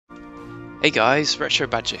Hey guys, Retro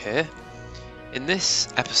Badger here. In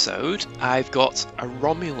this episode, I've got a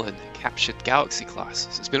Romulan captured Galaxy class.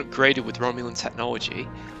 So it's been upgraded with Romulan technology,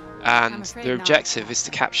 and the objective is to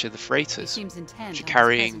capture the freighters, which are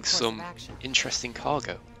carrying some interesting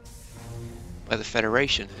cargo. By the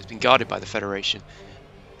Federation, it's been guarded by the Federation.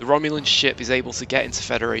 The Romulan ship is able to get into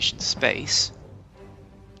Federation space,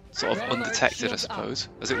 sort of undetected I suppose,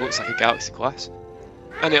 as it looks like a Galaxy class.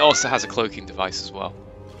 And it also has a cloaking device as well.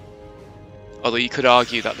 Although you could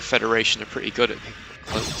argue that the Federation are pretty good at picking up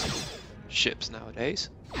cloaked ships nowadays.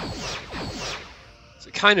 So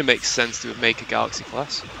it kind of makes sense to make a Galaxy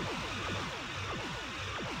class.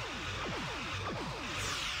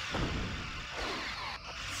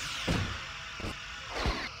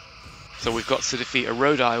 So we've got to defeat a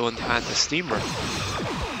Rhode Island and a steamer.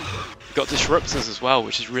 We've got disruptors as well,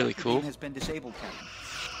 which is really cool.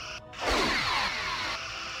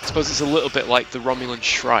 I suppose it's a little bit like the Romulan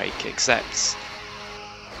Strike, except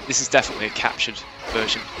this is definitely a captured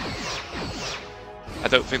version. I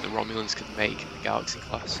don't think the Romulans could make the Galaxy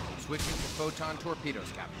class. Switching to photon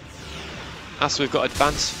torpedoes, Captain. So we've got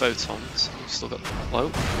advanced photons. We've still got the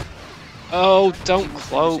cloak. Oh, don't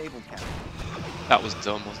cloak! That was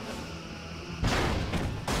dumb, wasn't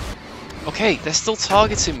it? Okay, they're still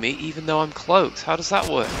targeting me even though I'm cloaked. How does that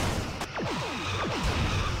work?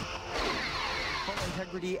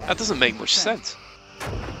 That doesn't make much sense.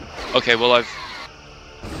 Okay, well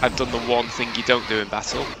I've done the one thing you don't do in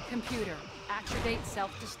battle. Computer, activate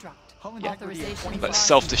self-destruct. Yeah. Authorization. Let's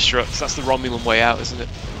self-destruct. That's the Romulan way out, isn't it?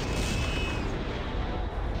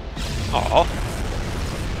 Aww.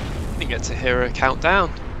 Didn't get to hear a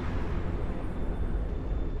countdown.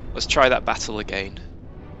 Let's try that battle again.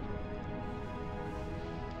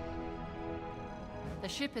 The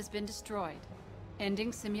ship has been destroyed.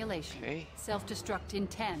 Ending simulation. Okay. Self-destruct in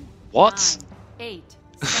 10. What? 9, 8,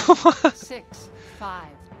 7, 6, 5,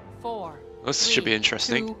 4. This 3, should be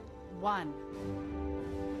interesting. 2, 1.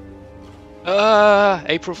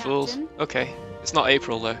 April Fools. Captain? Okay, it's not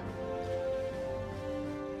April though.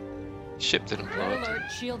 Ship didn't blow Red up.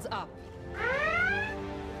 alert, shields up.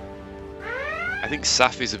 I think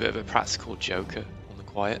Safi's a bit of a practical joker on the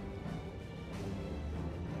quiet.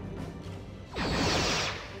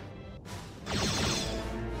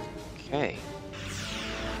 Okay.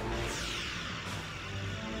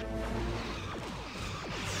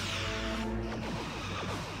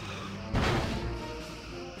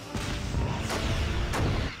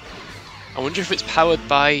 I wonder if it's powered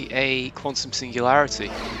by a quantum singularity.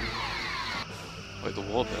 Like the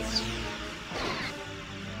warbirds.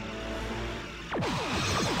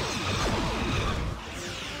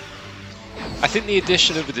 I think the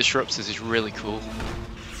addition of the disruptors is really cool.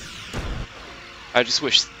 I just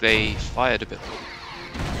wish they fired a bit more.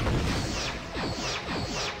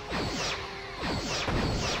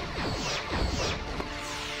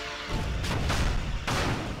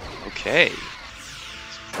 Okay.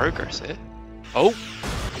 Some progress here. Oh!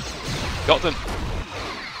 Got them!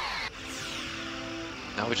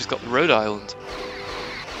 Now we just got the Rhode Island.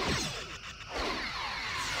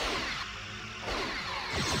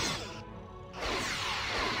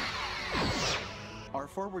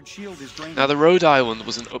 Forward shield is drained. Now the Rhode Island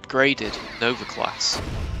was an upgraded Nova class.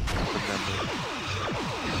 Remember.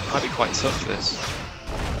 Might be quite tough this.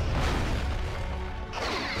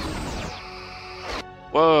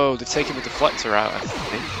 Whoa, they've taken the deflector out, I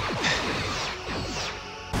think.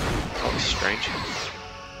 That was strange.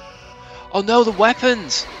 Oh no, the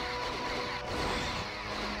weapons!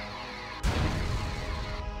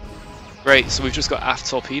 Great, so we've just got aft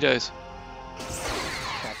torpedoes.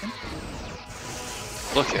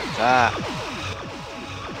 Look at that.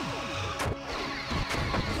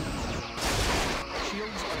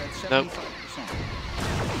 Nope.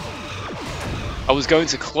 I was going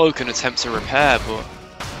to cloak and attempt to repair, but it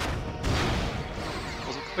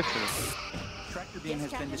wasn't quick enough. Tractor beam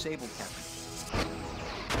has been disabled,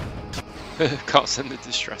 Captain. Can't send a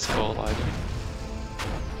distress call either.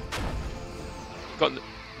 Got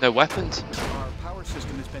no weapons. Our power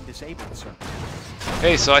system has been disabled, sir.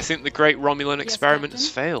 Okay, so I think the great Romulan Yes, experiment Captain? has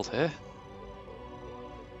failed here.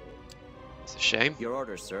 It's a shame. Your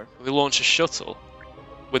orders, sir. Can we launch a shuttle?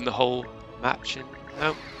 Win the whole match?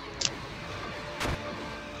 No.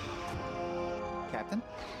 Captain?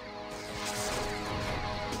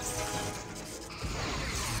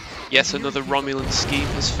 Yet another Romulan scheme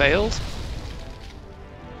has failed.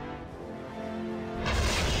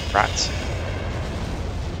 Rats.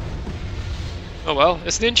 Oh well,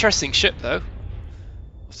 it's an interesting ship though.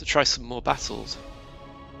 I'll have to try some more battles.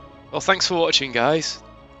 Well, thanks for watching, guys.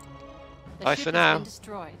 The Bye ship for has now. been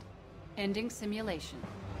destroyed. Ending simulation.